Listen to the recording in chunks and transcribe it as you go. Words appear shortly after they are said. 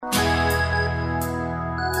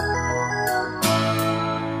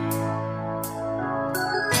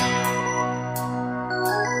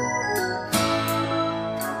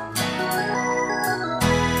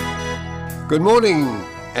Good morning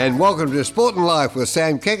and welcome to Sport and Life with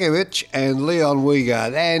Sam Kekovich and Leon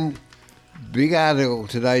Wiegard. And big article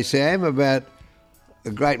today, Sam, about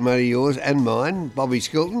a great mate of yours and mine, Bobby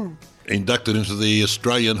Skilton. Inducted into the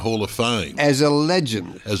Australian Hall of Fame. As a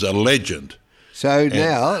legend. So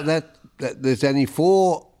now that there's only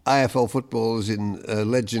 4 AFL footballers in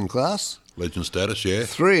legend class. Legend status, yeah.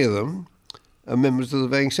 3 of them are members of the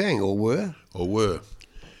Vang Sang, or were.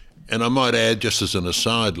 And I might add, just as an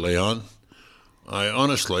aside, Leon, I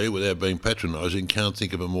honestly, without being patronising, can't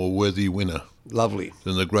think of a more worthy winner. Lovely.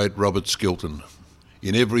 Than the great Robert Skilton.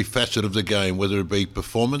 In every facet of the game, whether it be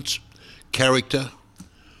performance, character,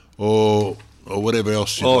 or whatever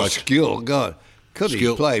else you like. Skill, God. Could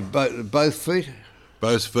he play both feet?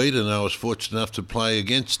 Both feet, and I was fortunate enough to play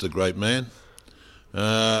against the great man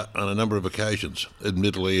on a number of occasions.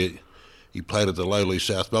 Admittedly, he played at the lowly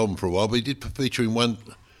South Melbourne for a while, but he did feature in one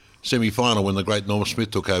semi-final when the great Norm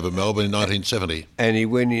Smith took over Melbourne in 1970. And he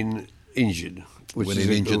went in injured.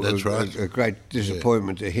 That's right. A great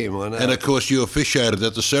disappointment to him, I know. And, of course, you officiated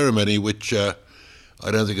at the ceremony, which I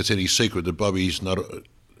don't think it's any secret that Bobby's not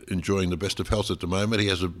enjoying the best of health at the moment. He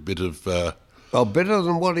has a bit of... better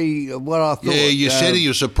than what I thought. Yeah, you said he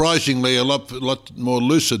was surprisingly a lot more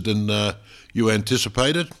lucid than you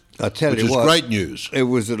anticipated. I tell you what. Which is great news. It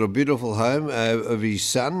was at a beautiful home of his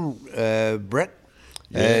son, Brett.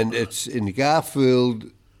 Yeah. And it's in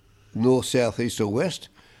Garfield, north, south, east or west.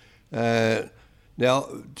 Now,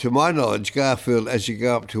 to my knowledge, Garfield, as you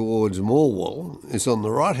go up towards Morwell, is on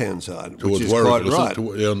the right-hand side, towards which is Warrigal, quite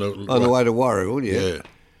right. On the way to Warrigal, yeah.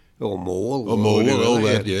 Or Morwell. Or Morwell, all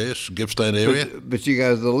that, yes, Gippsland area. But you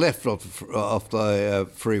go to the left off the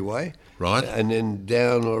freeway. Right. And then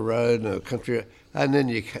down a road, a country, and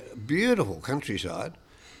then beautiful countryside.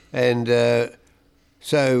 And...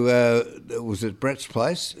 So it was at Brett's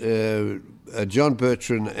place. John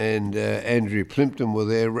Bertrand and Andrew Plimpton were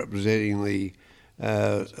there representing the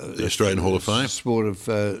Australian Hall of Fame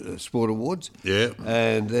sport awards. Yeah,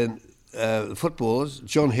 and then the footballers,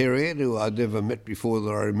 John Herriot, who I'd never met before that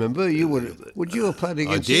I remember. Would you have played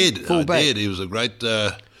against him? I did. He was a great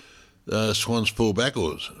Swans fullback,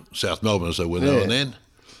 or South Melbourne as they were known then.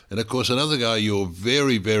 And, of course, another guy you're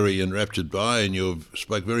very, very enraptured by and you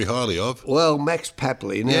spoke very highly of. Well, Max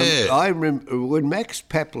Papley. Now, I remember when Max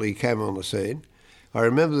Papley came on the scene, I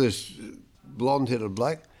remember this blonde-headed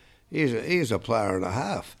bloke. He's a player and a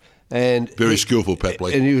half. And very skillful,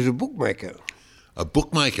 Papley. And he was a bookmaker. A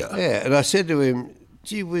bookmaker? Yeah, and I said to him,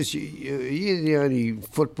 gee whiz, you're the only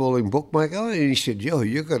footballing bookmaker? And he said,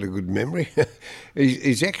 you've got a good memory.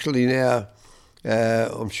 He's actually now...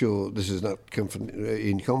 I'm sure this is not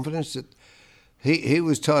in confidence that he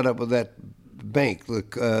was tied up with that bank,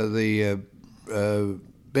 the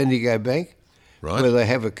Bendigo Bank, right, where they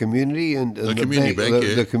have a community and the community bank,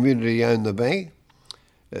 the community own the bank.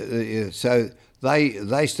 So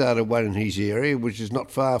they started one in his area, which is not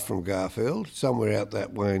far from Garfield, somewhere out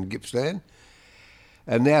that way in Gippsland,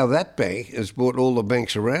 and now that bank has bought all the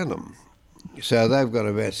banks around them. So they've got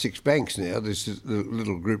about 6 banks now. This is the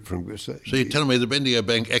little group from... So you're telling me the Bendigo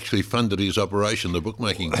Bank actually funded his operation, the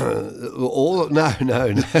bookmaking? No.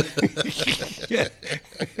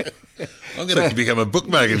 I'm going to become a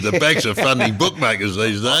bookmaker if the banks are funding bookmakers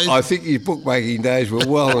these days. I think his bookmaking days were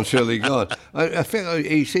well and truly gone. I think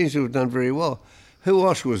he seems to have done very well. Who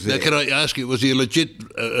else was there? Now, can I ask you, was he a legit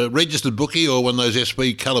registered bookie or one of those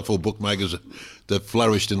SB colourful bookmakers that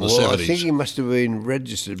flourished in the 70s? I think he must have been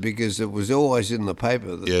registered because it was always in the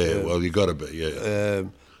paper. Well, you got to be, yeah.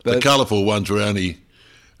 The colourful ones were only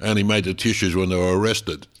made the tissues when they were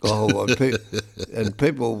arrested. And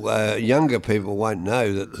people, younger people won't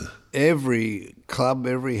know that every club,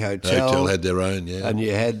 every hotel had their own, yeah. And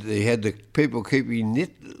you had the people keeping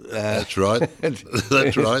knit. That's right.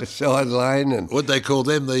 That's right. Side lane and what they call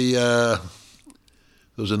them, there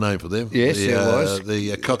was a name for them. Yes, there was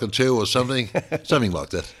the cockatoo or something like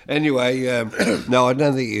that. Anyway, no, I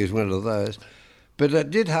don't think he was one of those. But it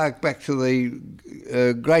did hark back to the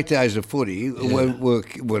great days of footy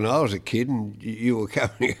when I was a kid and you were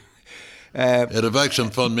coming. It evokes some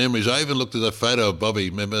fond memories. I even looked at a photo of Bobby,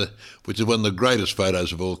 remember, which is one of the greatest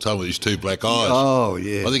photos of all time with his 2 black eyes. Oh,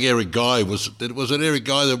 yeah. I think Eric Guy was it Eric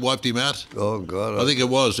Guy that wiped him out? Oh, God. I think it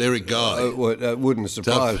was Eric Guy. That wouldn't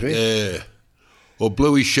surprise me. Yeah. Or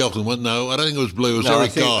Bluey Shelton. No, I don't think it was Blue. It was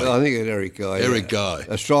Eric Guy. I think it was Eric Guy. Eric Guy.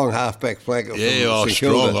 A strong halfback flanker. Yeah,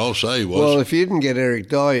 strong, I'll say he was. Well, if you didn't get Eric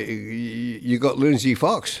Guy, you got Lindsay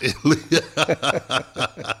Fox.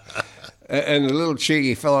 And a little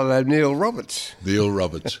cheeky fellow named Neil Roberts. Neil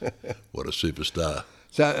Roberts. What a superstar.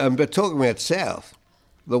 So, but talking about South,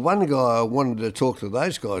 the one guy I wanted to talk to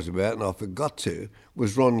those guys about, and I forgot to,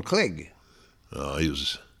 was Ron Clegg. Oh, he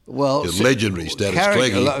was Well, legendary status.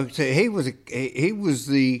 Cleggy. He was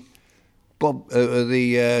the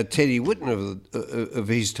Teddy Whitten of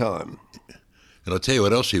his time. And I'll tell you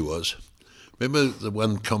what else he was. Remember the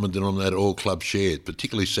one common denominator all clubs shared,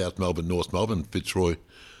 particularly South Melbourne, North Melbourne, Fitzroy.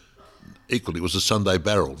 Equally, it was the Sunday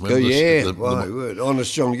Barrel. Remember my word,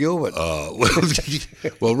 Honest John Gilbert. Oh,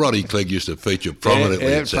 well, Roddy Clegg used to feature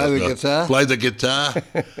prominently. Played the guitar.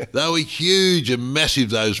 They were huge and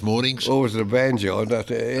massive those mornings. Or was it a banjo?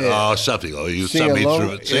 Something. You sung me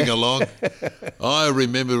through it. Sing along. I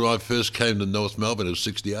remember when I first came to North Melbourne, it was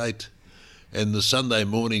 1968, and the Sunday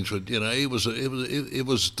mornings were, it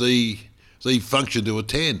was the function to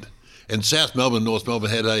attend. And South Melbourne, North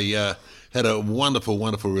Melbourne had a wonderful,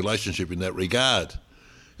 wonderful relationship in that regard.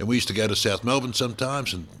 And we used to go to South Melbourne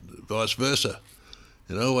sometimes and vice versa.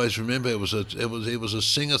 And I always remember it was a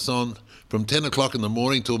sing-a-thon from 10 o'clock in the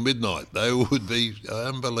morning till midnight. They would be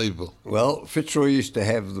unbelievable. Well, Fitzroy used to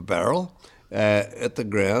have the barrel at the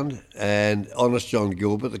ground, and Honest John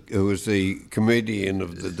Gilbert, who was the comedian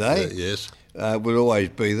of the day, would always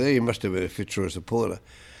be there. He must have been a Fitzroy supporter.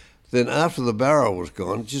 Then after the barrel was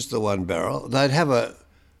gone, just the one barrel, they'd have a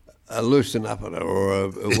loosen up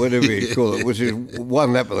or whatever you call it, which is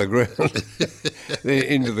one lap of the ground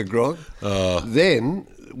into the grog. Then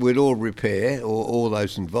we'd all repair, or all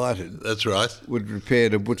those invited. That's right. Would repair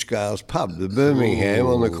to Butch Gale's pub, the Birmingham,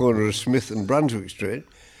 on the corner of Smith and Brunswick Street.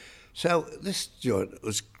 So this joint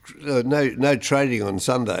was no trading on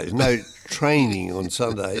Sundays, no training on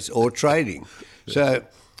Sundays or trading. So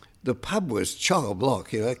the pub was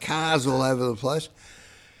chock-a-block, cars all over the place.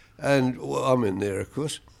 And I'm in there, of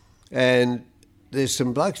course. And there's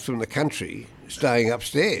some blokes from the country staying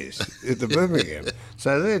upstairs at the Birmingham.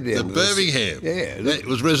 So they're down the Birmingham? Yeah. It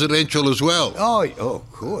was residential as well? Oh,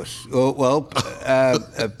 of course. Well,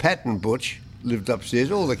 Pat and Butch lived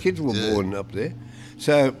upstairs. All the kids were born up there.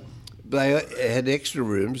 So they had extra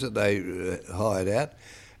rooms that they hired out.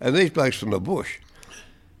 And these blokes from the bush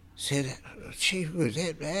said, gee, how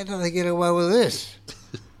do they get away with this?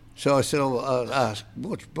 So I said, I'll ask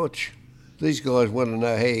Butch. These guys want to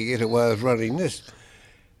know how you get away with running this.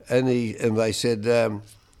 And they said,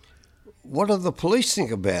 what do the police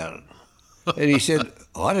think about it? And he said,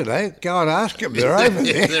 I don't know, go and ask them, they're over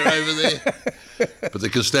there. They're over there. But the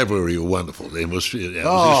constabulary were wonderful then. It was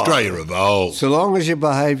Australia of old. So long as you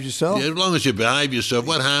behave yourself. Yeah, as long as you behave yourself,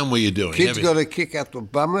 what harm were you doing? Kids got to kick up the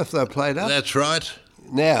bum if they played up. That's right.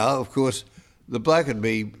 Now, of course, the bloke would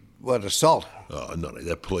be, assault. Oh, not only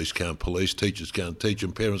that, police can't police, teachers can't teach,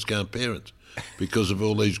 and parents can't parent because of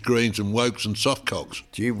all these greens and wokes and soft cocks.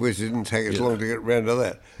 Gee whiz, it didn't take us long to get round to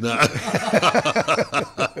that. No.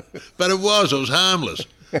 But it was harmless.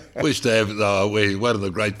 We used to have, one of the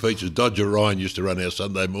great features, Dodger Ryan used to run our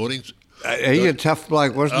Sunday mornings. He's a tough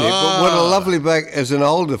bloke, wasn't he? But what a lovely bloke as an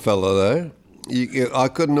older fellow, though. I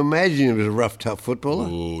couldn't imagine he was a rough, tough footballer.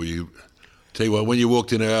 Oh, tell you what, when you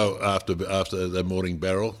walked in after the morning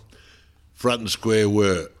barrel, front and square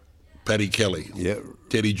were Paddy Kelly,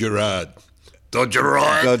 Teddy Gerard, Dodger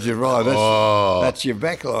Ryan. That's your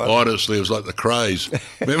backline. Honestly, it was like the Krays.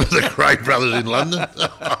 Remember the Kray brothers in London?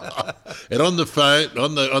 And on the phone,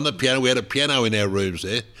 on the piano, we had a piano in our rooms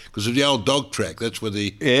there because of the old dog track. That's where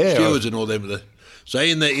the stewards and all them. So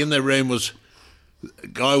in the room was a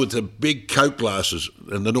guy with the big Coke glasses,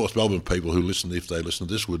 and the North Melbourne people who listen, if they listen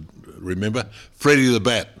to this, would remember Freddie the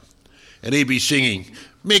Bat, and he'd be singing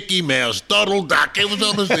Mickey Mouse, Donald Duck. It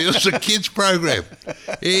was a kids' program.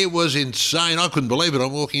 It was insane. I couldn't believe it.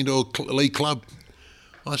 I'm walking into a league club.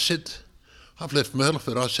 I said, I've left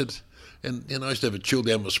Myrtleford. I said, and I used to have a chill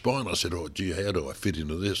down my spine. I said, oh, gee, how do I fit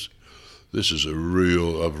into this? This is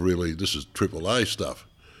this is triple A stuff.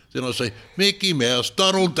 Then I say, Mickey Mouse,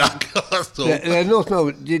 Donald Duck. I thought. North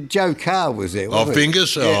Melbourne, Joe Carr was there, wasn't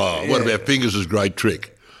Fingers? What about Fingers' great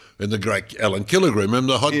trick? And the great Alan Killigrew,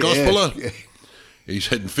 remember the hot gospeler? Yeah. He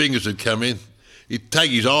said Fingers had come in. He'd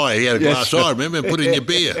take his eye, he had a glass eye, remember, and put it in your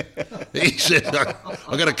beer. He said,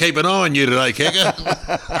 I've got to keep an eye on you today, Kecker.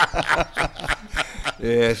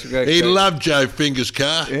 He loved Joe Fingers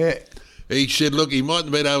Carr. Yeah. He said, look, he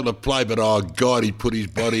mightn't have been able to play, but oh, God, he put his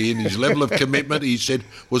body in. His level of commitment, he said,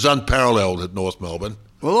 was unparalleled at North Melbourne.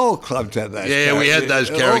 Well, all clubs had those characters. We had those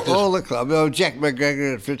characters. All the clubs. Jack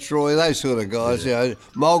McGregor at Fitzroy, those sort of guys.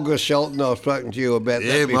 Mulga Shelton, I've spoken to you about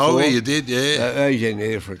that before. Yeah, Mulga, you did, yeah. He was in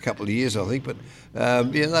there for a couple of years, I think. But,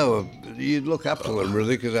 you'd look up to them,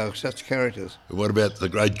 really, because they were such characters. And what about the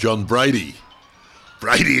great John Brady?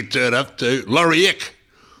 Brady had turned up to Laurie Eck.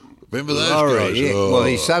 Remember those guys? Yeah. Oh. Well,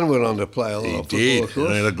 his son went on to play a lot of football, of course. He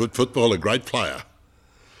did, and a good footballer, a great player.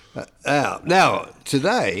 Now,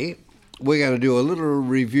 today, we're going to do a little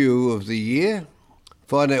review of the year,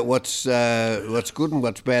 find out what's good and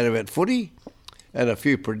what's bad about footy, and a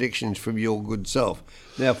few predictions from your good self.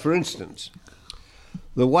 Now, for instance,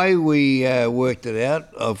 the way we worked it out,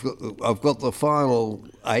 I've got the final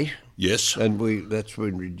 8. Yes. And that's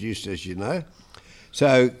been reduced, as you know.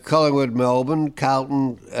 So Collingwood, Melbourne,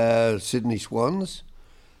 Carlton, Sydney Swans,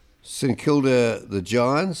 St Kilda, the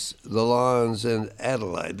Giants, the Lions, and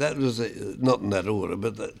Adelaide. That was not in that order,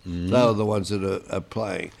 but they were the ones that are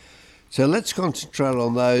playing. So let's concentrate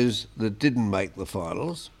on those that didn't make the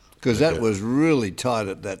finals, because that was really tight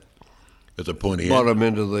at the pointy bottom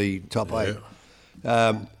end of the top 8.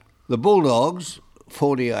 The Bulldogs,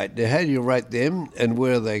 48. Now, how do you rate them, and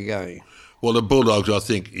where are they going? Well, the Bulldogs, I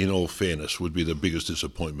think, in all fairness, would be the biggest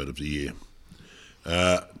disappointment of the year.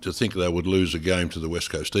 To think they would lose a game to the West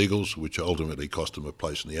Coast Eagles, which ultimately cost them a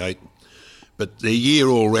place in the 8. But their year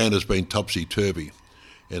all round has been topsy-turvy.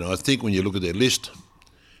 And I think when you look at their list,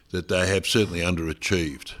 that they have certainly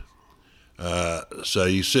underachieved. So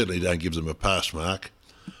you certainly don't give them a pass mark.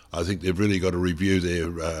 I think they've really got to review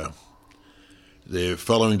their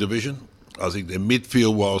following division. I think their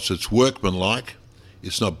midfield, whilst it's workmanlike,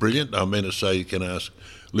 it's not brilliant. I mean to say you can ask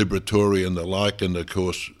Liberatore and the like, and of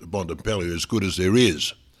course Bontempelli, as good as there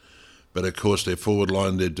is. But of course their forward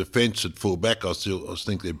line, their defence at full back, I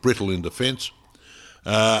think they're brittle in defence.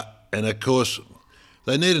 And of course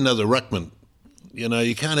they need another ruckman. You know,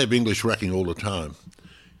 you can't have English rucking all the time.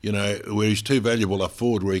 You know, where he's too valuable up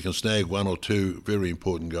forward, where he can snag 1 or 2 very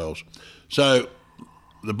important goals. So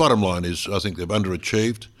the bottom line is I think they've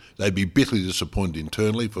underachieved. They'd be bitterly disappointed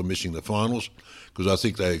internally for missing the finals, because I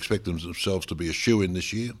think they expect themselves to be a shoo-in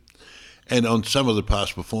this year. And on some of the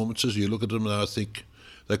past performances, you look at them and I think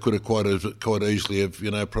they could have quite easily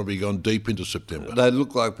have, probably gone deep into September. They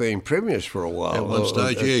look like being premiers for a while. At one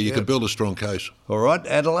stage, you could build a strong case. All right,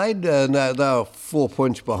 Adelaide, no, they were 4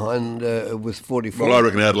 points behind with 44. Well, I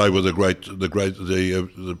reckon Adelaide were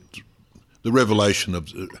the revelation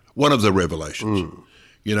of one of the revelations.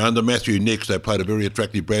 You know, under Matthew Nicks, they played a very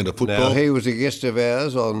attractive brand of football. Now, he was a guest of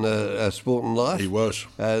ours on Sport and Life. He was.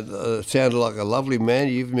 Sounded like a lovely man.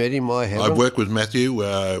 You've met him, I haven't. I've worked with Matthew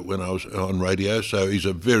when I was on radio, so he's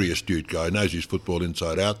a very astute guy, knows his football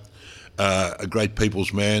inside out, a great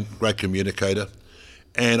people's man, great communicator.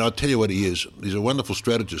 And I'll tell you what he is. He's a wonderful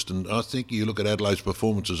strategist, and I think you look at Adelaide's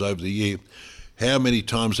performances over the year, how many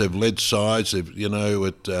times they've led sides, at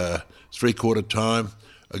three-quarter time,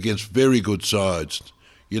 against very good sides.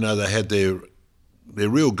 You know, they had their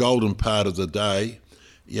real golden part of the day,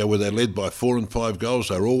 where they led by 4 and 5 goals.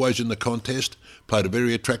 They were always in the contest, played a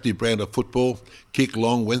very attractive brand of football, kicked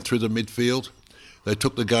long, went through the midfield. They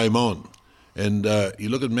took the game on. And you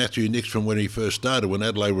look at Matthew Nicks from when he first started, when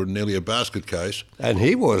Adelaide were nearly a basket case. And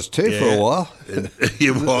he was too for a while.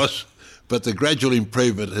 He was. But the gradual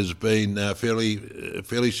improvement has been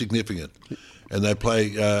fairly significant. And they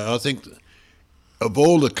play, I think, of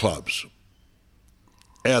all the clubs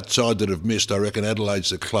outside that have missed, I reckon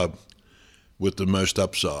Adelaide's the club with the most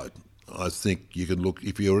upside. I think you can look,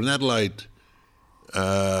 if you're an Adelaide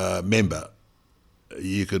member,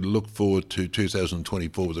 you could look forward to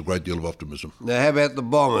 2024 with a great deal of optimism. Now, how about the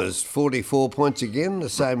Bombers? 44 points again, the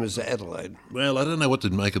same as Adelaide. Well, I don't know what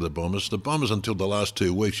to make of the Bombers. The Bombers, until the last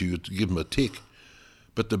 2 weeks, you could give them a tick.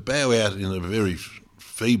 But to bow out in a very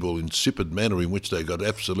feeble, insipid manner in which they got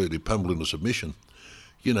absolutely pummeled into submission,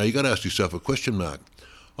 you got to ask yourself a question mark.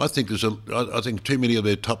 I think I think too many of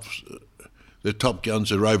their top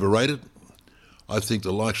guns are overrated. I think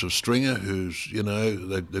the likes of Stringer, who's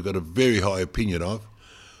they've got a very high opinion of.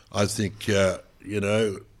 I think I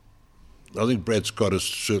think Brad Scott has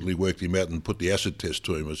certainly worked him out and put the acid test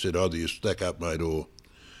to him and said either you stack up, mate, or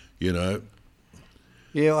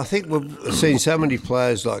Yeah, I think we've seen so many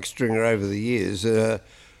players like Stringer over the years.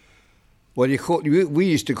 We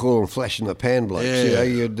used to call them flash in the pan blokes.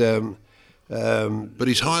 Yeah. But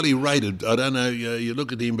he's highly rated. I don't know. You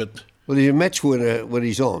look at him, but he's a match winner when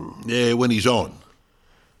he's on. Yeah, when he's on.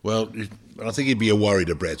 Well, I think he'd be a worry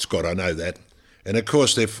to Brad Scott. I know that. And of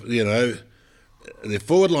course, their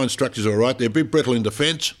forward line structure's all right. They're a bit brittle in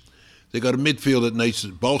defence. They've got a midfield that needs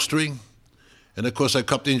bolstering, and of course they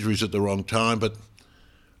copped injuries at the wrong time. But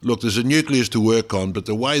look, there's a nucleus to work on. But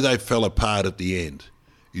the way they fell apart at the end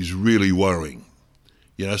is really worrying.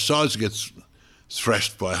 Sides gets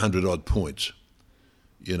thrashed by 100-odd points.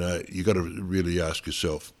 You've got to really ask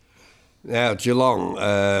yourself. Now,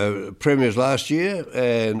 Geelong, premiers last year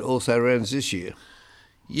and also rounds this year.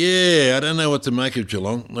 Yeah, I don't know what to make of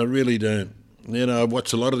Geelong. I really don't. I've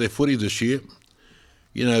watched a lot of their footy this year.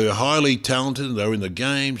 They're highly talented. They're in the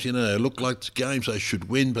games. They look like the games they should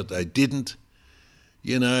win, but they didn't.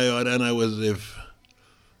 I don't know whether they've.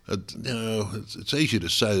 It's easy to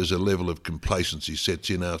say there's a level of complacency sets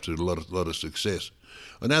in after a lot of success.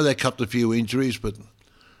 I know they copped a few injuries, but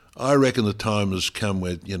I reckon the time has come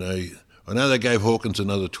where, I know they gave Hawkins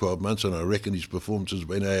another 12 months, and I reckon his performance has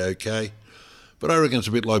been A-OK. But I reckon it's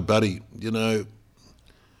a bit like Buddy,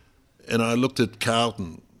 And I looked at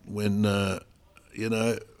Carlton when, they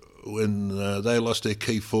lost their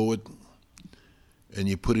key forward, and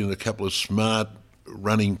you put in a couple of smart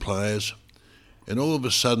running players, and all of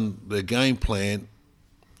a sudden their game plan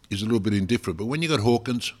is a little bit indifferent. But when you got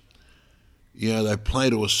Hawkins, they play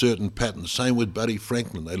to a certain pattern. Same with Buddy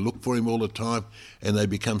Franklin. They look for him all the time, and they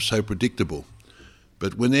become so predictable.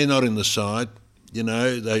 But when they're not in the side,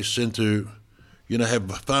 they tend to,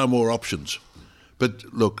 have far more options. But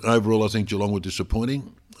look, overall, I think Geelong were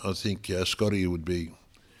disappointing. I think Scotty would be.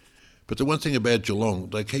 But the one thing about Geelong,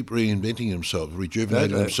 they keep reinventing themselves,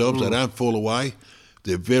 rejuvenating themselves. They don't fall away.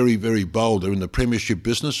 They're very, very bold. They're in the premiership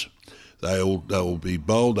business. They'll be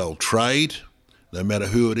bold. They'll trade, no matter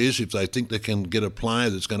who it is. If they think they can get a player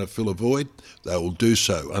that's going to fill a void, they will do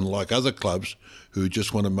so. Unlike other clubs who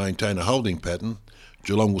just want to maintain a holding pattern,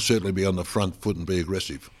 Geelong will certainly be on the front foot and be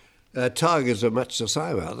aggressive. Tigers are much the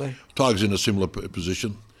same, aren't they? Tigers in a similar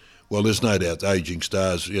position. Well, there's no doubt ageing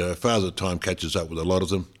stars. Father Time catches up with a lot of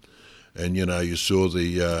them, and you saw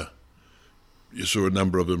a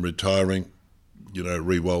number of them retiring.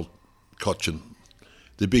 Rewalt, Cochin,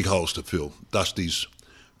 they're big holes to fill. Dusty's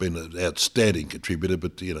been an outstanding contributor,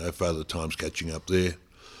 but Father Time's catching up there,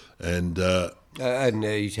 and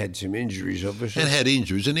he's had some injuries, obviously. And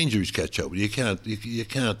injuries catch up. You can't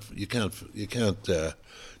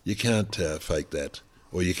fake that,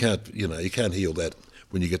 or you can't heal that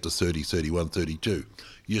when you get to 30, 31, 32.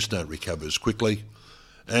 You just don't recover as quickly,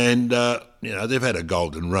 and they've had a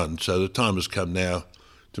golden run, so the time has come now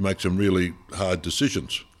to make some really hard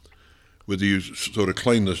decisions. Whether you sort of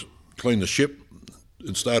clean the ship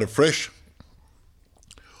and start afresh,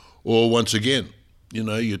 or once again,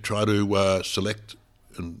 you try to select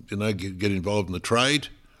and get involved in the trade,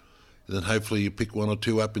 and then hopefully you pick one or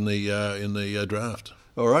two up in the draft.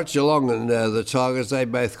 All right, Geelong and the Tigers, they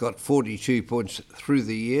both got 42 points through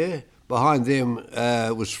the year. Behind them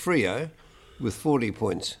was Freo with 40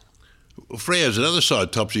 points. Well, Freo's another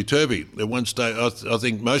side, topsy-turvy. At one stage, I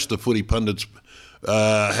think most of the footy pundits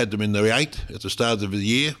had them in the 8 at the start of the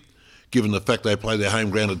year, given the fact they play their home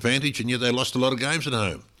ground advantage, and yet they lost a lot of games at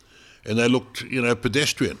home. And they looked,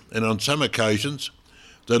 pedestrian. And on some occasions,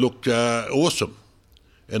 they looked awesome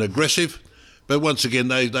and aggressive. But once again,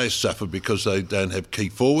 they suffer because they don't have key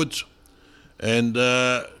forwards. And,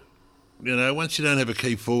 once you don't have a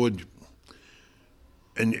key forward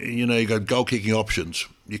and, you've got goal-kicking options,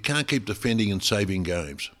 you can't keep defending and saving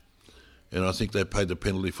games. And I think they paid the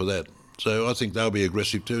penalty for that. So I think they'll be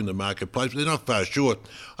aggressive too in the marketplace, but they're not far short.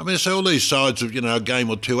 I mean, so all these sides of, a game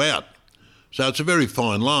or two out. So it's a very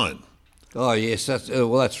fine line. Oh, yes, that's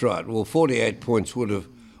right. Well, 48 points would have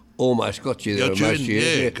almost got you there most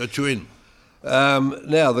years. Yeah, got you in.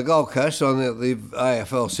 Now, the Gold Coast on the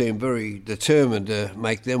AFL seemed very determined to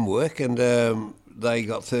make them work, and they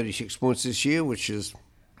got 36 points this year, which is,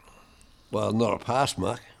 well, not a pass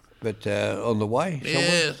mark, but on the way.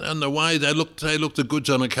 Yeah, on the way. They looked the goods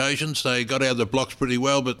on occasions. They got out of the blocks pretty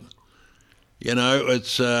well, but,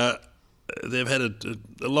 it's they've had a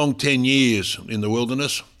long 10 years in the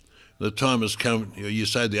wilderness. The time has come. You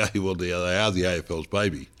say they are the AFL's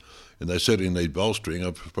baby, and they certainly need bolstering.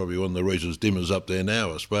 That's probably one of the reasons Dimmer's up there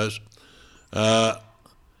now, I suppose. But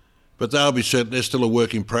they're still a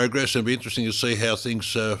work in progress. It'll be interesting to see how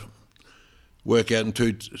things work out in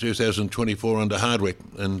 2024 under Hardwick,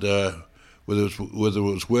 and whether it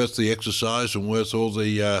was worth the exercise and worth all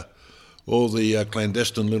the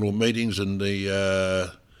clandestine little meetings and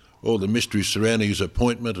all the mysteries surrounding his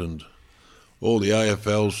appointment and all the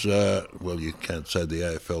AFL's. Well, you can't say the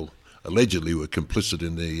AFL allegedly were complicit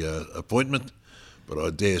in the appointment, but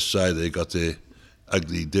I dare say they got their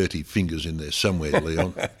ugly, dirty fingers in there somewhere,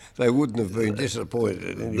 Leon. They wouldn't have been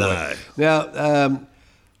disappointed anyway. No. Now,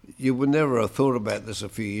 you would never have thought about this a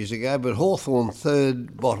few years ago, but Hawthorn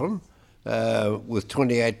third bottom with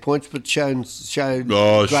 28 points, but showed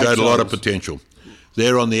a lot of potential.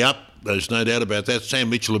 They're on the up. There's no doubt about that.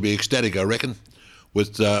 Sam Mitchell will be ecstatic, I reckon,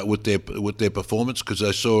 with their performance, because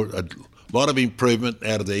they saw a lot of improvement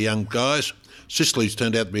out of their young guys. Sicily's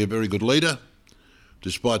turned out to be a very good leader,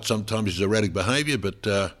 despite sometimes his erratic behaviour, but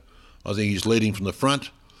I think he's leading from the front,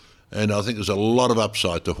 and I think there's a lot of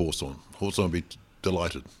upside to Hawthorn. Hawthorn will be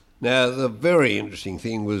delighted. Now, the very interesting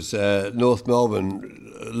thing was North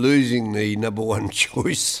Melbourne losing the number one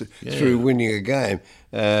choice through winning a game.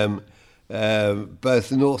 both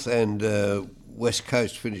the North and West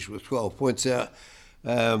Coast finished with 12 points.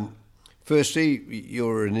 Firstly,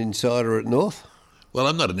 you're an insider at North. Well,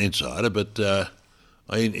 I'm not an insider, but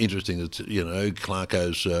interesting that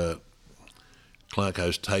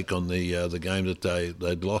Clarko's take on the game that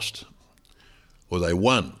they'd lost, or they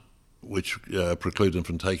won, which precluded them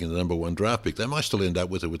from taking the number 1 draft pick. They might still end up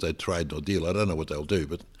with it with their trade or deal. I don't know what they'll do,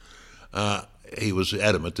 but he was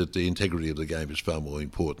adamant that the integrity of the game is far more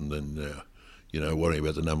important than worrying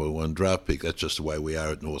about the number 1 draft pick. That's just the way we are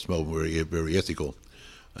at North Melbourne. We're very ethical,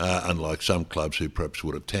 unlike some clubs who perhaps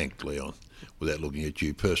would have tanked, Leon, without looking at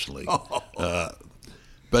you personally.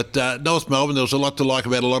 But North Melbourne, there was a lot to like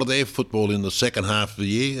about a lot of their football in the second half of the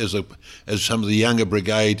year, as some of the younger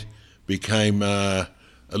brigade became a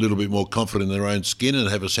little bit more confident in their own skin and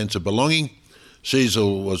have a sense of belonging.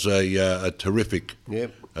 Cecil was a terrific,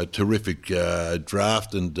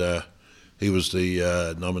 draft, and he was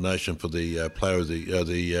the nomination for the player of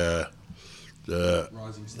the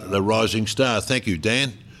Rising Star. Thank you,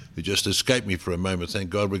 Dan. It just escaped me for a moment. Thank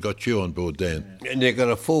God we got you on board, Dan. And they've got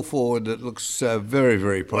a full forward that looks very,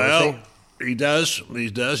 very promising. Well, he does.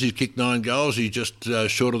 He's kicked 9 goals. He's just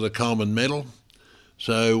short of the Coleman medal.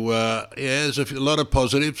 So, there's a lot of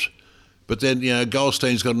positives. But then,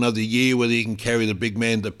 Goldstein's got another year. Whether he can carry the big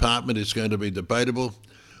man department, it's going to be debatable.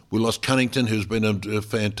 We lost Cunnington, who's been a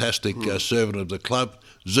fantastic servant of the club.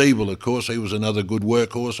 Zeeble, of course, he was another good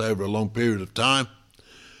workhorse over a long period of time.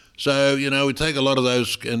 So, we take a lot of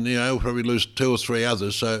those and, we'll probably lose 2 or 3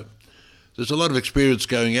 others. So there's a lot of experience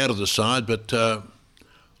going out of the side, but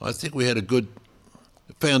I think we had a good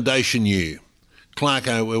foundation year.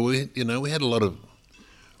 Clarko, we had a lot of...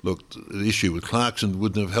 Look, the issue with Clarkson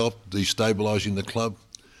wouldn't have helped destabilising the club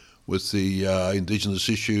with the Indigenous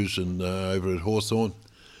issues and over at Hawthorn.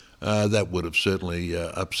 That would have certainly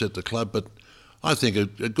upset the club, but I think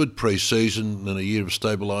a good pre-season and a year of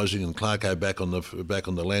stabilising and Clarko back on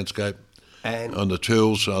the landscape and on the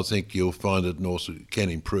tools. I think you'll find that North can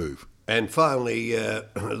improve. And finally,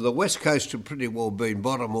 the West Coast have pretty well been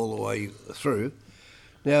bottom all the way through.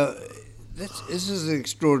 Now, this is an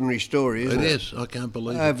extraordinary story, isn't it? It is. I can't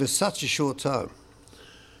believe it. Over such a short time.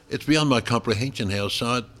 It's beyond my comprehension, how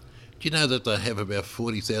side. Do you know that they have about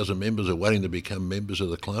 40,000 members are waiting to become members of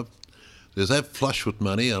the club? There's that flush with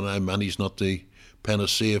money. I know money's not the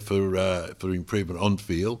panacea for improvement on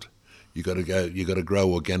field. You got to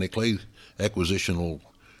grow organically. Acquisitional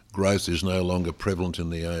growth is no longer prevalent in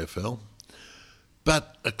the AFL.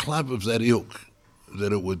 But a club of that ilk,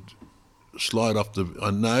 that it would slide off the...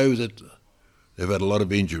 I know that they've had a lot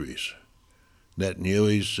of injuries. Nat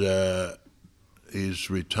Newey's is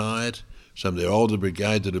retired. Some of their older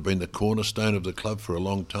brigade that have been the cornerstone of the club for a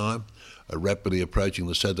long time are rapidly approaching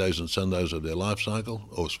the Saturdays and Sundays of their life cycle,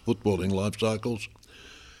 or footballing life cycles.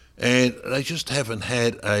 And they just haven't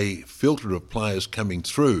had a filter of players coming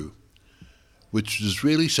through, which is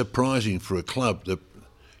really surprising for a club that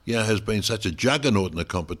has been such a juggernaut in the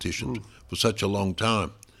competition for such a long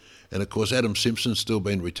time. And of course, Adam Simpson's still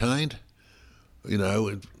been retained.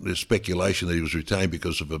 There's speculation that he was retained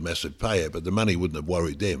because of a massive payout, but the money wouldn't have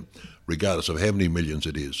worried them, regardless of how many millions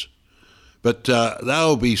it is. But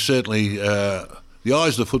they'll be certainly, the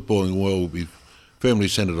eyes of the footballing world will be firmly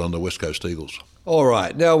centred on the West Coast Eagles. All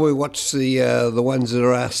right, now we watch the ones that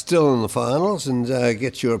are still in the finals and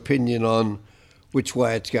get your opinion on which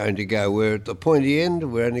way it's going to go. We're at the pointy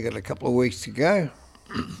end. We've only got a couple of weeks to go.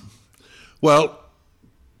 Well,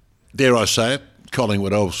 dare I say it,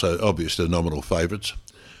 Collingwood also obviously the nominal favourites.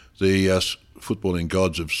 The footballing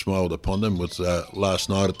gods have smiled upon them with last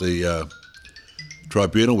night at the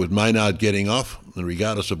tribunal with Maynard getting off, and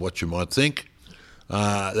regardless of what you might think,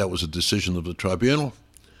 that was a decision of the tribunal.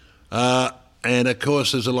 And of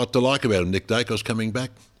course there's a lot to like about him. Nick Dacos coming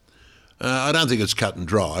back. I don't think it's cut and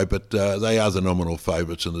dry, but they are the nominal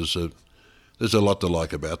favourites, and there's a lot to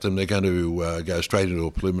like about them. They're going to go straight into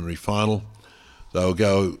a preliminary final. They'll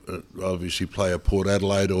go obviously play a Port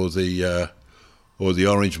Adelaide or the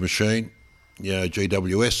Orange Machine,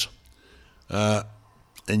 GWS,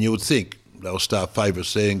 and you would think they'll start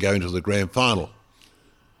favourites there and go into the grand final.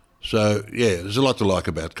 So there's a lot to like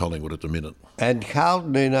about Collingwood at the minute. And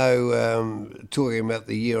Carlton, talking about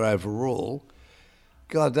the year overall,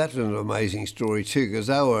 God, that's an amazing story too, because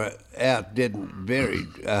they were out dead and buried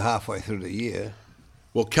halfway through the year.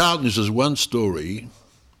 Well, Carlton is one story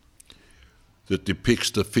that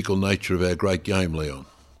depicts the fickle nature of our great game, Leon.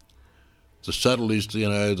 The subtleties,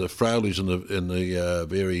 the frailties and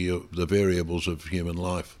the variables of human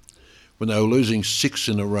life. When they were losing 6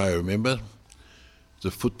 in a row, remember? The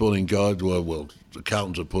footballing guide, the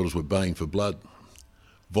Carlton supporters were baying for blood.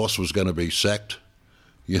 Voss was going to be sacked.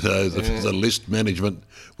 The list management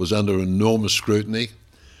was under enormous scrutiny,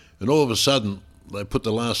 and all of a sudden they put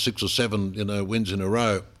the last 6 or 7 wins in a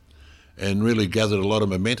row, and really gathered a lot of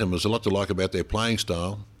momentum. There's a lot to like about their playing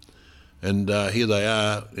style, and here they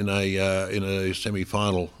are in a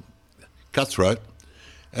semi-final cutthroat,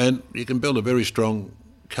 and you can build a very strong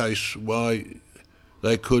case why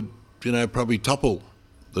they could probably topple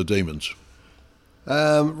the Demons.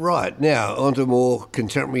 Right, now on to more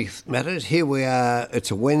contemporary matters. Here we are,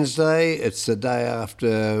 it's a Wednesday, it's the day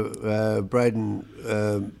after Braden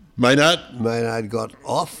Maynard got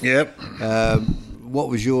off. Yep. What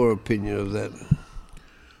was your opinion of that?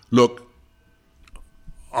 Look,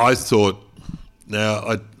 I thought,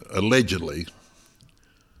 allegedly,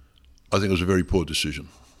 I think it was a very poor decision.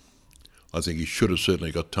 I think he should have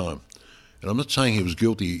certainly got time. And I'm not saying he was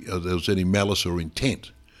guilty or there was any malice or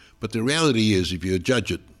intent, but the reality is, if you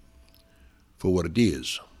judge it for what it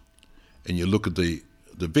is, and you look at the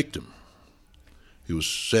victim, he was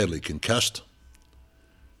sadly concussed,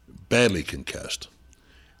 badly concussed,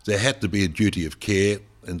 there had to be a duty of care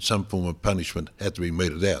and some form of punishment had to be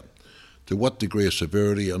meted out. To what degree of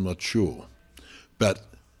severity, I'm not sure. But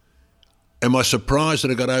am I surprised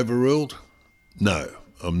that it got overruled? No,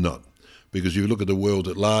 I'm not. Because if you look at the world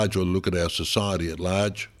at large or look at our society at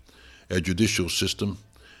large, our judicial system,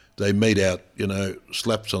 they mete out,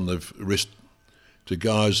 slaps on the wrist to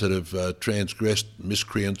guys that have transgressed,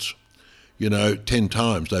 miscreants, 10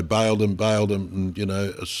 times. They bailed them, and,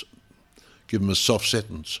 give them a soft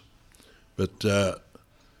sentence. But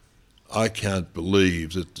I can't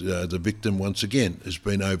believe that the victim, once again, has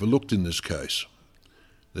been overlooked in this case.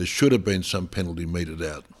 There should have been some penalty meted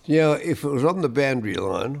out. If it was on the boundary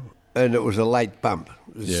line and it was a late bump,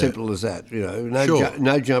 simple as that,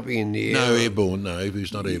 no jumping in the air. No airborne, no, if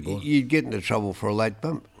he's not airborne. You'd get into trouble for a late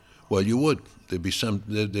bump. Well, you would. There'd be some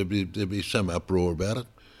uproar about it.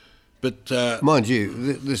 But mind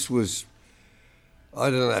you, this was, I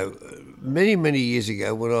don't know, many, many years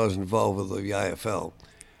ago when I was involved with the AFL,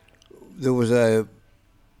 there was a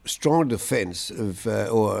strong defence of,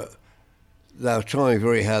 or they were trying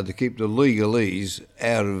very hard to keep the legalese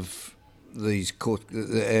out of these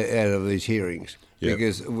hearings,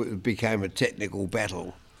 because it became a technical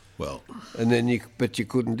battle. Well, and then you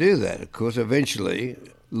couldn't do that. Of course, eventually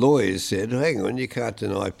lawyers said, "Hang on, you can't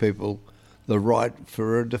deny people the right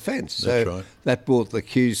for a defence." So right. That brought the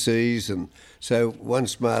QCs, and so one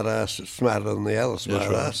smart ass is smarter than the other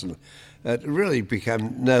smart ass, and it really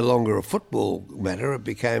became no longer a football matter; it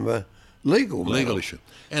became a legal issue.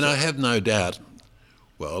 And I have no doubt.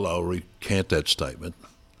 Well, I'll recant that statement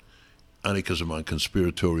only because of my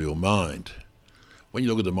conspiratorial mind. When you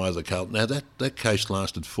look at the Myther Carlton, now that case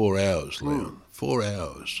lasted 4 hours, Leon. 4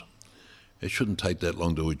 hours. It shouldn't take that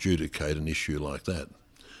long to adjudicate an issue like that.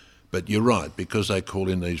 But you're right, because they call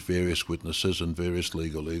in these various witnesses and various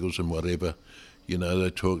legals and whatever, they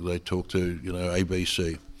talk to,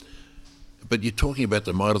 ABC. But you're talking about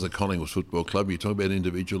the might of the Collingwood Football Club, you're talking about an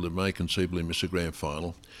individual that may conceivably miss a grand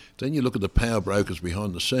final. Then you look at the power brokers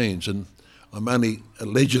behind the scenes, and I'm only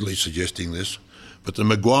allegedly suggesting this, but the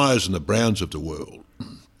Maguires and the Browns of the world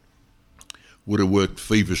would have worked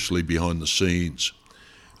feverishly behind the scenes.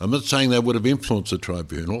 I'm not saying they would have influenced the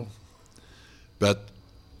tribunal, but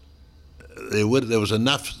there was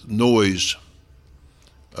enough noise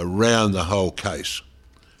around the whole case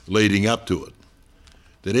leading up to it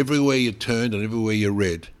that everywhere you turned and everywhere you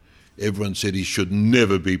read, everyone said he should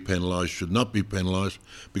never be penalised, should not be penalised,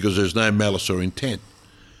 because there's no malice or intent.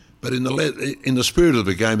 But in the spirit of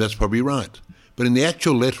the game, that's probably right. But in the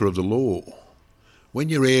actual letter of the law, when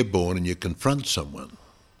you're airborne and you confront someone,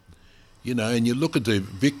 and you look at the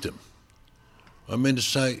victim, I mean to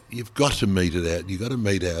say, you've got to mete it out. You've got to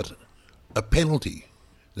mete out a penalty,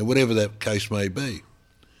 whatever that case may be.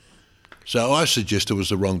 So I suggest it was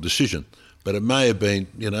the wrong decision. But it may have been,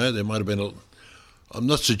 there might have been I'm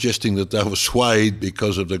not suggesting that they were swayed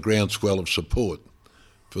because of the groundswell of support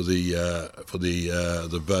for the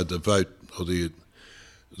vote or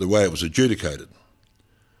the way it was adjudicated.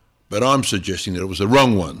 But I'm suggesting that it was the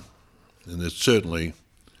wrong one, and that certainly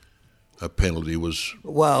a penalty was...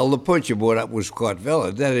 Well, the point you brought up was quite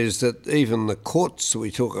valid. That is that even the courts we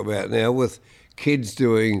talk about now, with kids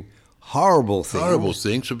doing horrible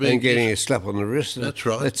things and getting a slap on the wrist. That's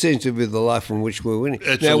right. That seems to be the life in which we're winning.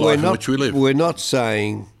 It's the life in which we live. We're not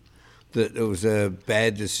saying that it was a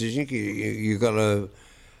bad decision. You got to...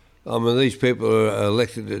 I mean, these people are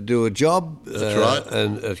elected to do a job. That's right.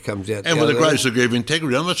 And it comes out... And with the greatest degree of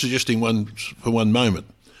integrity. I'm not suggesting for one moment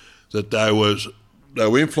that they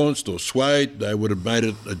were influenced or swayed. They would have made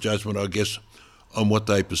a judgment, I guess, on what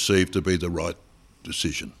they perceived to be the right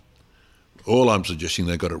decision. All I'm suggesting,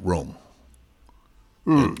 they got it wrong.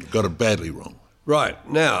 Got it badly wrong. Right.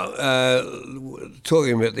 Now,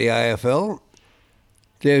 talking about the AFL,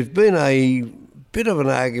 there's been a bit of an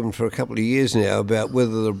argument for a couple of years now about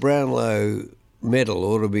whether the Brownlow medal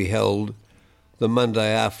ought to be held the Monday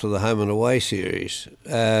after the home and away series.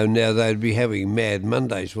 Now, they'd be having Mad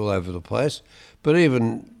Mondays all over the place, but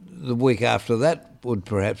even the week after that would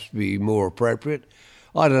perhaps be more appropriate.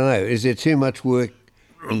 I don't know. Is there too much work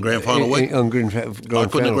On grand final week? On grand I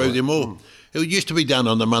couldn't agree with you more. It used to be done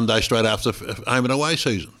on the Monday straight after home and away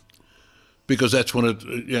season, because that's when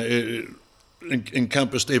it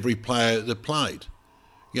encompassed every player that played.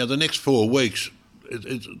 The next 4 weeks,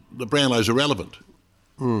 the Brownlow's irrelevant.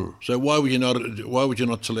 So why would you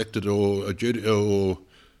not select it or get it over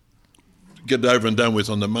and done with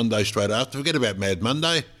on the Monday straight after? Forget about Mad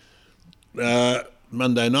Monday.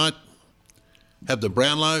 Monday night, have the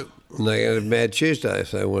Brownlow. And they have a Mad Tuesday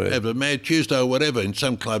if they want to. Have a Mad Tuesday or whatever. And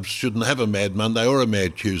some clubs shouldn't have a Mad Monday or a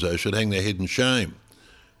Mad Tuesday. Should hang their head in shame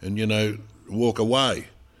and, walk away,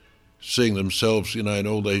 seeing themselves, in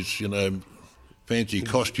all these, fancy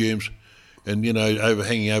costumes and,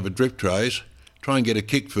 hanging over drip trays. Try and get a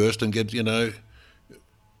kick first and get, That's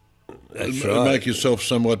right. Make yourself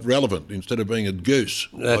somewhat relevant instead of being a goose.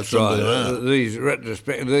 That's like right.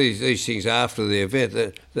 These things after the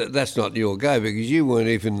event, that's not your go, because you weren't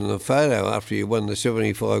even in the photo after you won the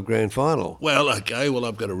 75 grand final. Well, okay,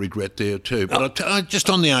 I've got a regret there too. But just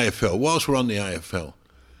on the AFL, whilst we're on the AFL,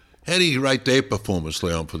 how do you rate their performance,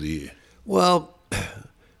 Leon, for the year? Well,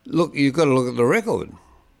 look, you've got to look at the record.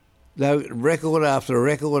 Record after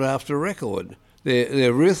record after record.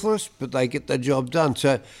 They're ruthless, but they get the job done.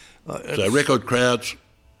 So record crowds,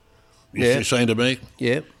 you're saying to me?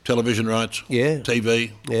 Yeah. Television rights? Yeah.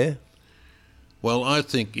 TV? Yeah. Well, I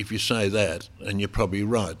think if you say that, and you're probably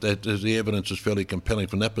right, that the evidence is fairly compelling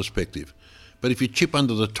from that perspective. But if you chip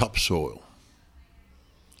under the topsoil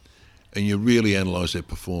and you really analyse their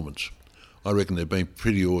performance, I reckon they've been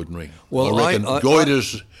pretty ordinary. Well, I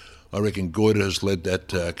reckon Goiter has led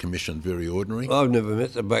that commission very ordinary. I've never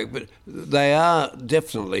met the bloke, but they are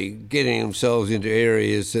definitely getting themselves into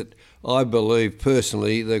areas that I believe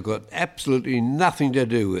personally they've got absolutely nothing to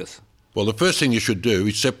do with. Well, the first thing you should do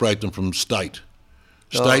is separate them from state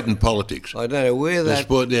and politics. I don't know where that...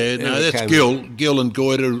 that's Gill. Gill and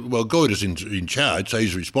Goiter. Well, Goiter's in charge, so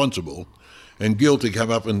he's responsible. And Gill to come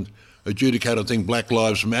up and adjudicate on things, Black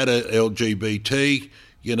Lives Matter, LGBT,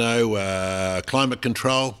 climate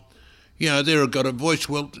control. They've got a voice.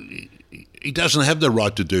 Well, he doesn't have the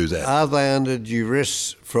right to do that. Are they under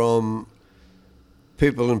duress from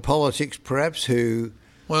people in politics, perhaps, who...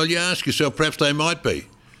 Well, you ask yourself, perhaps they might be.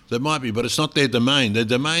 They might be, but it's not their domain. Their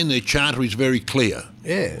domain, their charter is very clear.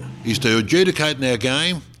 Yeah. Is to adjudicate in our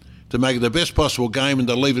game, to make it the best possible game and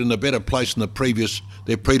to leave it in a better place than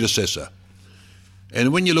their predecessor.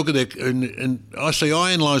 And when you look at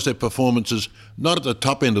I analyse their performances not at the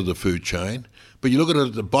top end of the food chain, but you look at it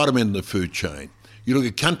at the bottom end of the food chain. You look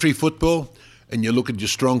at country football and you look at your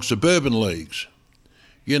strong suburban leagues,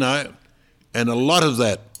 and a lot of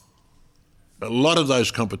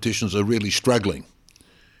those competitions are really struggling.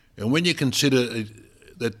 And when you consider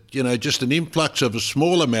that, just an influx of a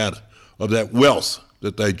small amount of that wealth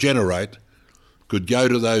that they generate could go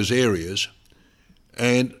to those areas,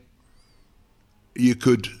 and you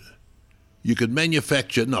could not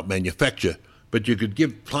manufacture, but you could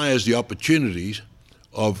give players the opportunities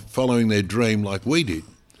of following their dream like we did,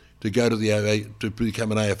 to go to to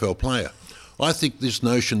become an AFL player. I think this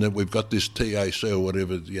notion that we've got this TAC or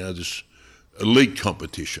whatever, this elite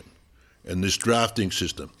competition and this drafting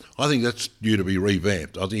system, I think that's due to be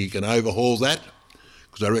revamped. I think you can overhaul that,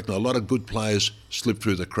 because I reckon a lot of good players slip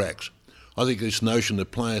through the cracks. I think this notion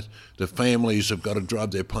that the families have got to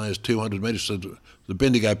drive their players 200 metres, so the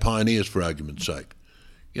Bendigo Pioneers, for argument's sake.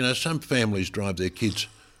 Some families drive their kids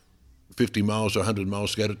 50 miles or 100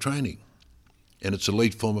 miles to go to training, and it's an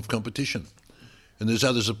elite form of competition. And there's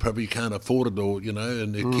others that probably can't afford it, or,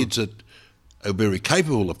 and they're kids that are very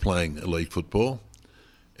capable of playing elite football,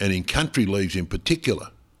 and in country leagues in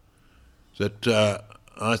particular, that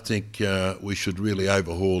I think we should really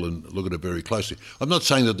overhaul and look at it very closely. I'm not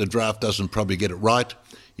saying that the draft doesn't probably get it right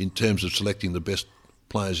in terms of selecting the best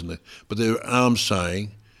players but I'm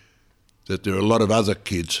saying that there are a lot of other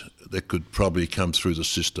kids that could probably come through the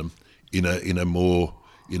system in a more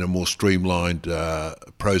streamlined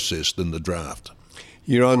process than the draft.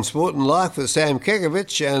 You're on Sport and Life with Sam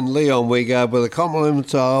Kekovich and Leon Weegard with a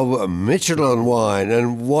compliment of Michelin wine.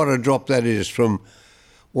 And what a drop that is from,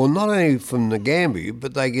 well, not only from the Gambia,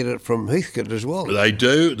 but they get it from Heathcote as well. They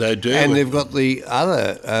do. And they've got the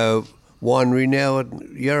other winery now at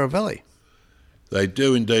Yarra Valley. They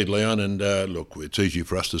do indeed, Leon. And look, it's easy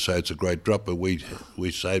for us to say it's a great drop, but we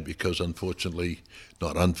say it because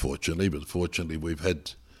not unfortunately, but fortunately, we've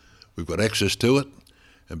got access to it,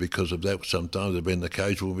 and because of that, sometimes there've been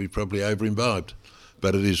occasions where we probably over-imbibed.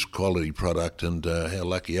 But it is quality product, and how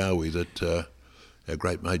lucky are we that our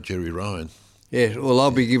great mate Jerry Ryan. Yeah, well,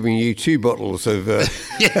 I'll be giving you 2 bottles of...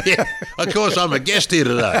 yeah, of course, I'm a guest here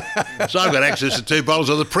today, so I've got access to 2 bottles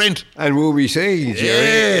of the print. And we'll be seeing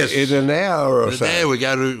Jerry in an hour or so. Now we're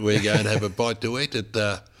going to have a bite to eat at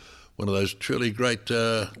one of those truly great...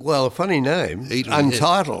 well, a funny name,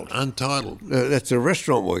 Untitled. Untitled. That's a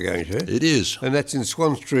restaurant we're going to. It is. And that's in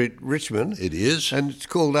Swan Street, Richmond. It is. And it's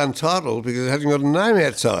called Untitled because it hasn't got a name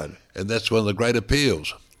outside. And that's one of the great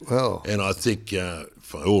appeals. Well. And I think,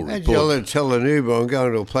 for all reports... I'll tell an Uber I'm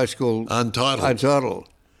going to a place called... Untitled.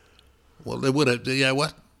 Well, they would have... You know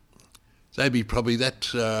what? They'd be probably that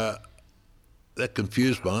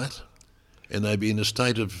confused by it, and they'd be in a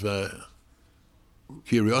state of...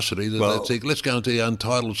 curiosity that they'd think, let's go into the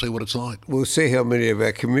Untitled and see what it's like. We'll see how many of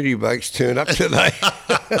our committee blokes turn up today.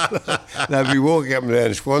 They'll be walking up and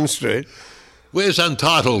down Swan Street. Where's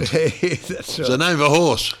Untitled? That's right. It's the name of a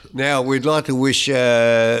horse. Now, we'd like to wish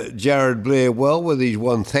Jared Blair well with his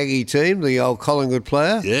Wonthaggi team, the old Collingwood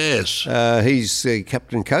player. Yes. He's the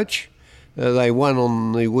captain coach. They won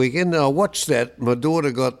on the weekend. I watched that. My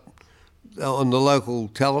daughter got on the local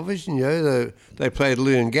television, they played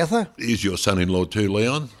Leongatha. Is your son-in-law too,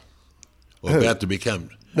 Leon? Or about to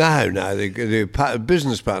become? No, they're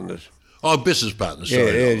business partners. Oh, business partners,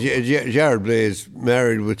 sorry. Yeah, Jared Blair's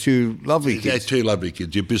married with 2 lovely kids. Yeah, 2 lovely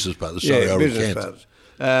kids, your business partners, sorry, I business partners.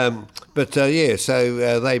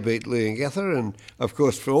 So they beat Leongatha, and of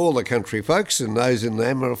course for all the country folks and those in the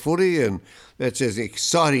amateur footy, and that's an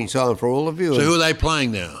exciting time for all of you. So who are they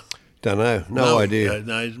playing now? Don't know, no idea.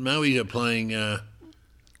 No, Maui are playing... I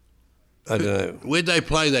don't know. Where'd they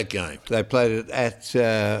play that game? They played it at...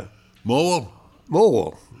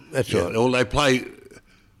 Morwell, that's right. Well, they play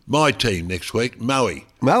my team next week, Maui.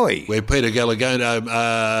 Where Peter Galligato...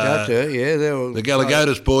 the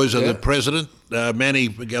Galligatos boys are the president, Manny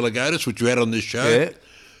Galligatos, which you had on this show. Yeah.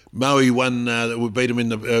 Maui won, we beat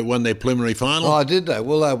them won their preliminary final. Oh, did they?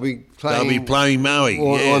 Well, they'll be playing Maui,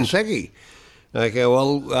 Wonthaggi. Okay,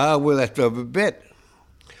 well, we'll have to have a bet.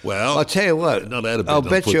 Well, I'll tell you what. Not out of bet I'll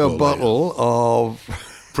bet you a bottle of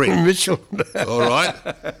print. Mitchell. All right.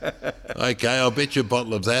 Okay, I'll bet you a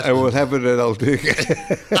bottle of that. And we'll have it at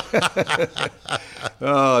Alduca.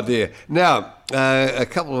 Oh, dear. Now, a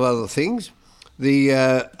couple of other things. The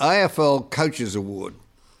AFL Coaches Award.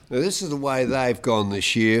 Now, this is the way they've gone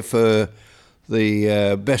this year for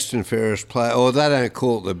the best and fairest player, or they don't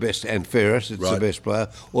call it the best and fairest, it's the best player,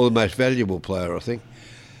 or the most valuable player, I think.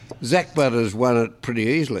 Zach Butters won it pretty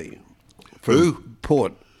easily. Who?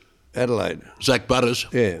 Port Adelaide. Zach Butters?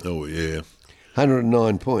 Yeah. Oh, yeah.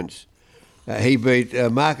 109 points. He beat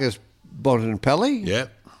Marcus Bontempelli,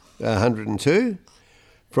 102,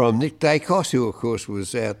 from Nick Dacos, who, of course,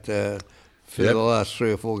 was out for the last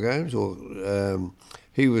 3 or 4 games.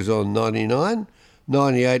 He was on 99.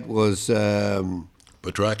 98 was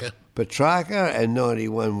Petrarca, and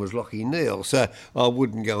 91 was Lockie Neal. So I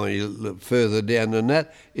wouldn't go any further down than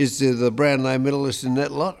that. Is there the Brownlow medalist in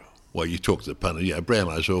that lot? Well, you talk to the punter. Yeah,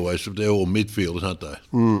 Brownlow's always, they're all midfielders, aren't they?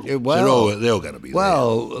 Well, so they're all going to be there.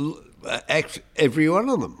 Well, every one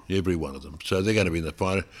of them. Every one of them. So they're going to be in the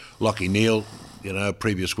final. Lockie Neal,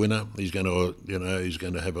 previous winner. He's going to, he's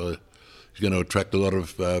going to attract a lot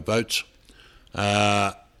of votes.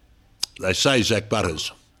 They say Zach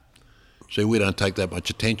Butters. See, we don't take that much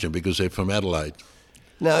attention because they're from Adelaide.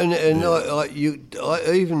 No,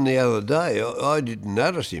 even the other day, I didn't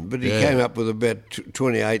notice him, but he came up with about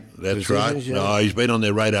 28 That's right. No, he's been on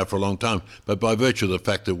their radar for a long time. But by virtue of the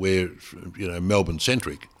fact that we're,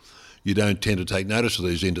 Melbourne-centric, you don't tend to take notice of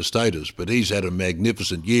these interstaters. But he's had a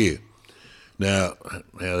magnificent year. Now,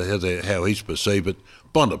 how he's perceived it,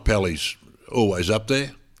 Bontempelli's always up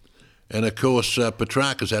there. And, of course,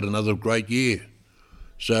 Petrarca's had another great year.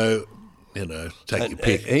 So... take your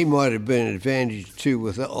pick. He might have been an advantage too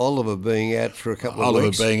with Oliver being out for a couple of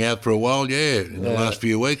weeks. Oliver being out for a while, in the last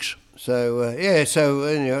few weeks. So, it's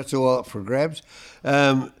all up for grabs.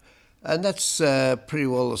 And that's pretty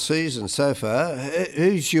well the season so far.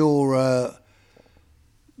 Who's your...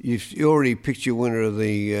 You've already picked your winner of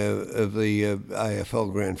the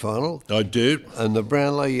AFL Grand Final. I do. And the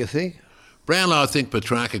Brownlow, you think? Brownlow, I think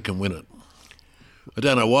Petrarca can win it. I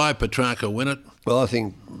don't know why Petrarca win it. Well, I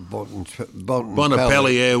think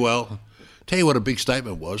Bontempelli, tell you what a big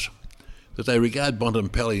statement was, that they regard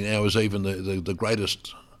Bontempelli now as even the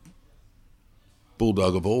greatest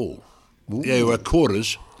bulldog of all. Ooh. Yeah, we're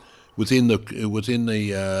quarters, within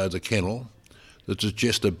the kennel that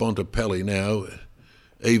suggests that Bontempelli now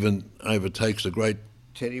even overtakes the great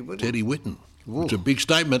Teddy Whitten. Teddy Whitten. It's a big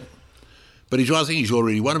statement, but I think he's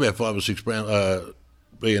already won about 5 or 6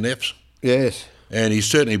 BNFs. Yes. And he's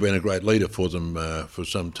certainly been a great leader for them for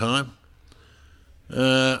some time.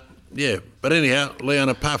 But anyhow, Leon,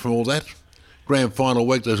 apart from all that, grand final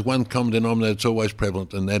week, there's one common denominator that's always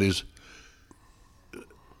prevalent, and that is,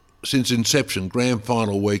 since inception, grand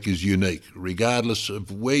final week is unique, regardless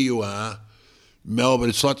of where you are. Melbourne,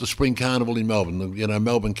 it's like the Spring Carnival in Melbourne,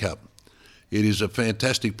 Melbourne Cup. It is a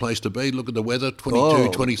fantastic place to be. Look at the weather,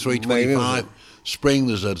 22, 23, 25. Spring,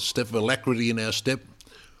 there's a step of alacrity in our step.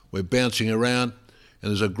 We're bouncing around, and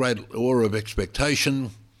there's a great aura of expectation,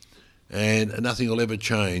 and nothing will ever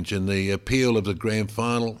change. And the appeal of the grand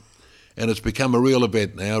final, and it's become a real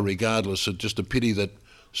event now, regardless. It's just a pity that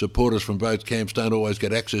supporters from both camps don't always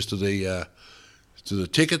get access to the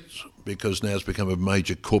tickets, because now it's become a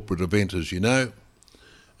major corporate event, as you know.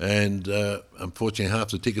 And unfortunately, half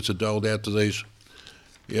the tickets are doled out to these,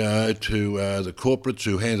 to the corporates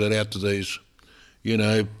who hand it out to these,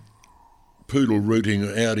 poodle rooting,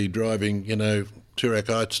 Audi driving,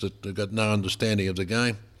 Tirakites that have got no understanding of the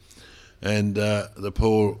game. And the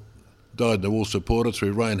poor dyed-in-the-wool supporter,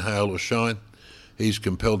 through rain, hail or shine, he's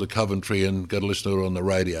compelled to Coventry and got to listen to it on the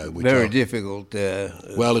radio. Very difficult.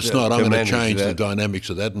 Well, it's not. I'm going to change the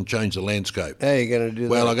dynamics of that and change the landscape. How are you going to do that?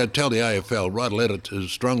 Well, I'm going to tell the AFL, write a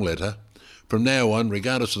strong letter. From now on,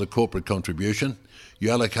 regardless of the corporate contribution,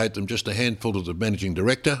 you allocate them just a handful to the managing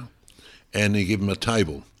director, and you give them a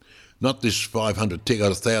table. Not this 500 or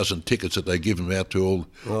 1,000 tickets that they give them out to all,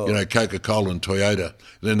 Coca-Cola and Toyota.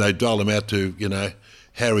 And then they dole them out to,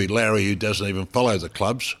 Harry Larry, who doesn't even follow the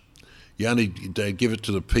clubs. You only give it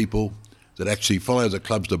to the people that actually follow the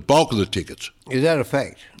clubs, the bulk of the tickets. Is that a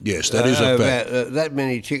fact? Yes, that is a fact. That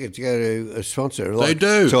many tickets go to a sponsor? They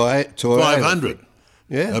do. Toyota. 500.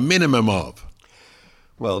 Yeah. A minimum of.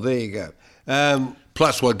 Well, there you go.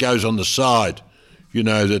 Plus what goes on the side,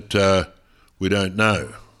 that we don't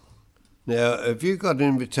know. Now, have you got an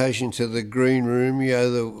invitation to the green room,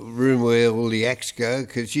 the room where all the acts go?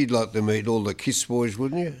 Because you'd like to meet all the Kiss boys,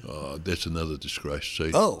 wouldn't you? Oh, that's another disgrace,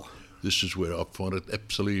 see. Oh. This is where I find it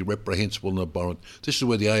absolutely reprehensible and abhorrent. This is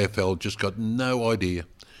where the AFL just got no idea.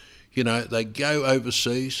 They go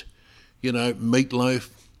overseas, Meatloaf.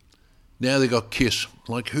 Now they got Kiss.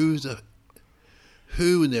 Like, who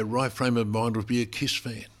in their right frame of mind would be a Kiss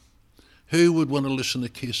fan? Who would want to listen to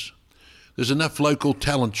Kiss? There's enough local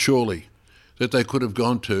talent, surely, that they could have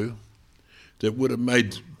gone to that would have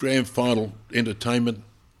made grand final entertainment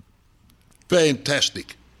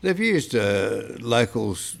fantastic. They've used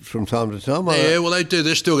locals from time to time. Yeah, well, they do.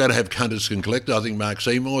 They're still going to have Hunters and Collectors. I think Mark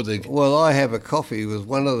Seymour. Well, I have a coffee with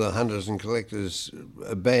one of the Hunters and Collectors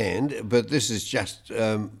band, but this is just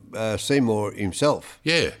Seymour himself.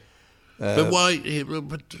 Yeah. But why?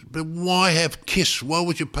 But why have Kiss? Why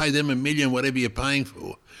would you pay them $1 million, whatever you're paying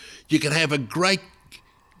for? You can have a great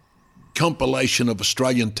compilation of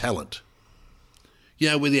Australian talent.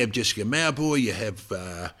 Where you have Jessica Mauboy, you have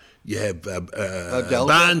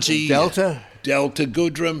Barnesy, Delta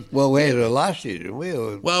Goodrum. Well, we had her last year, didn't we?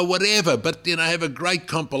 Well, whatever, but have a great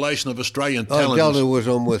compilation of Australian talent. Delta was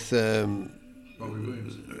on with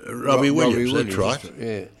Robbie Williams, that's right.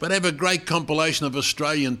 Yeah. But have a great compilation of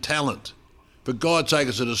Australian talent. For God's sake,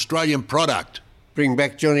 it's an Australian product. Bring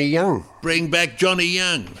back Johnny Young. Bring back Johnny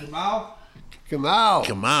Young. Kamal.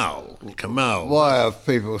 Why are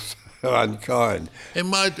people so unkind?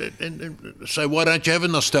 So why don't you have a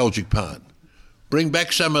nostalgic part? Bring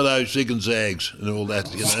back some of those zig and zags and all that.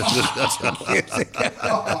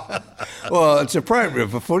 Well, it's appropriate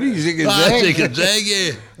for footy, zig and zag. Zig and zag,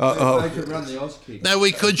 yeah. They could run the Auskick. No,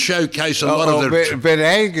 we could showcase a lot of the... Ben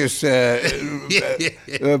Angus,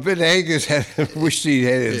 Ben Angus wished he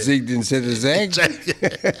had it zigged instead of zagged.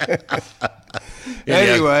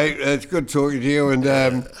 Anyway, it's good talking to you, and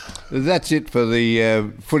that's it for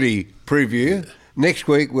the footy preview. Next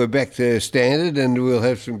week we're back to standard, and we'll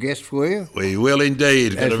have some guests for you. We will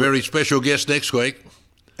indeed. Got a very special guest next week.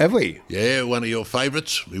 Have we? Yeah, one of your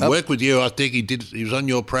favourites. We worked with you. I think he was on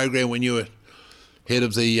your program when you were head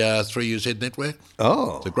of the 3UZ network.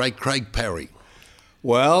 Oh, the great Craig Parry.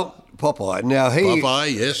 Well, Popeye. Now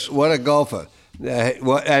Popeye, yes. What a golfer,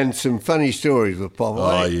 and some funny stories with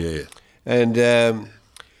Popeye. Oh yeah. And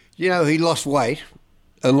he lost weight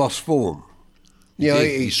and lost form.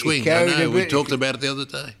 He swing. I know. We talked about it the other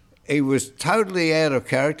day. He was totally out of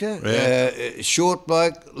character. Yeah. Short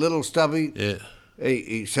bloke, little stubby. Yeah.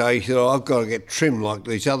 So he said, I've got to get trimmed like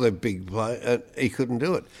these other big players. He couldn't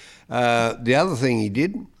do it. The other thing he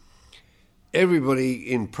did,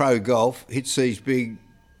 everybody in pro golf hits these big.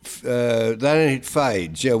 They don't hit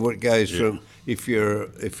fades. You know what goes from if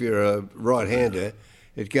you're a right-hander,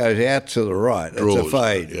 it goes out to the right. Draws. It's a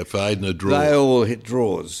fade. Yeah, fade and a draw. They all hit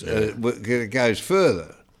draws. It goes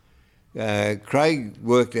further. Craig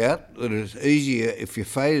worked out that it's easier if you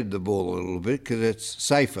faded the ball a little bit because it's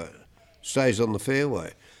safer, stays on the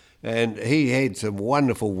fairway. And he had some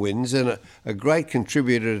wonderful wins and a great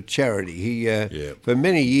contributor to charity. He for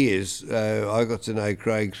many years, I got to know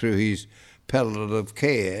Craig through his palliative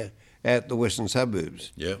care out the western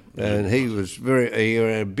suburbs. Yeah. And he was he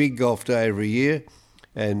had a big golf day every year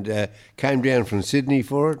and came down from Sydney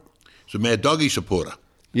for it. He's a Mad Doggy supporter.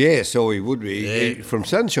 Yeah, so he would be. Yeah. From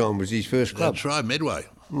Sunshine was his first club. That's right, Medway.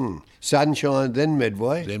 Sunshine, then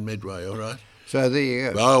Medway. Then Medway, all right. So there you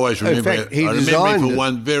go. But I always remember. In fact, he I designed remember him for it.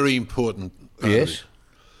 one very important. Part of Yes. it.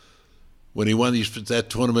 When he won that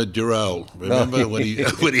tournament, Durrell. Remember when he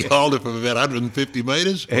holed it from about 150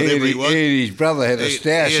 metres, whatever he was. He and his brother had a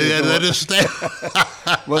stash. He had a stash.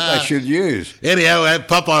 What they should use. Anyhow, we'll have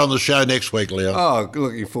Popeye on the show next week, Leo. Oh,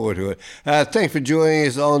 looking forward to it. Thanks for joining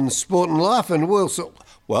us on Sport and Life, and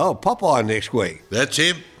Popeye next week. That's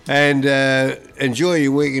him. And enjoy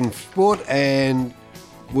your week in sport, and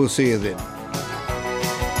we'll see you then.